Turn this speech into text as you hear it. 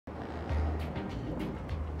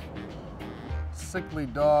sickly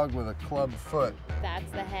dog with a club foot.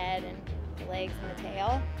 That's the head and the legs and the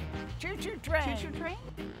tail. Choo-choo train. Choo-choo train?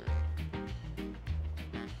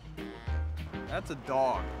 That's a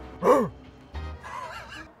dog. Rough.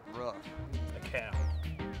 A cow.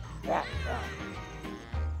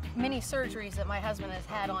 Many surgeries that my husband has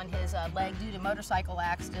had on his leg due to motorcycle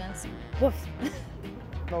accidents. Woof.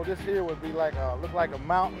 No, this here would be like look like a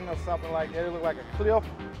mountain or something like that. It look like a cliff.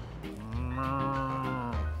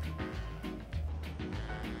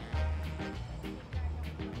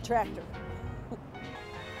 Tractor.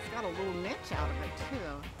 It's got a little niche out of it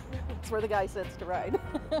too. It's where the guy sits to ride.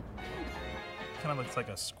 Kind of looks like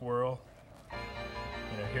a squirrel.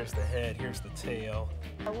 You know, here's the head, here's the tail.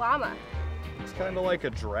 A llama. It's kind of like a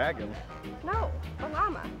dragon. No, a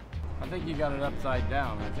llama. I think you got it upside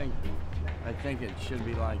down. I think it should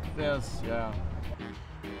be like this, yeah.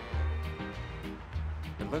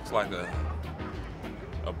 It looks like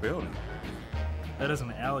a building. That is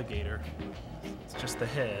an alligator. It's just the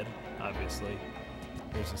head, obviously.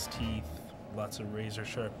 There's his teeth, lots of razor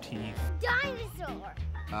sharp teeth. Dinosaur!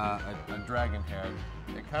 A dragon head.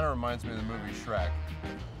 It kind of reminds me of the movie Shrek.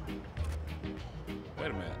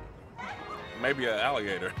 Wait a minute. Maybe an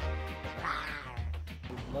alligator.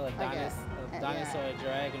 Well, a dinosaur, a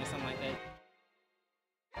dragon, or something like that.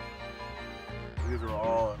 These are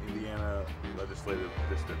all Indiana legislative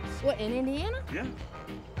districts. What, in Indiana? Yeah.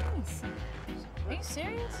 Nice. Are you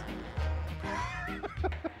serious?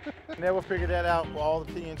 Never figured that out with all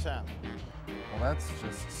the tea in China. Well, that's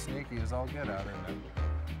just sneaky as all get out, isn't it?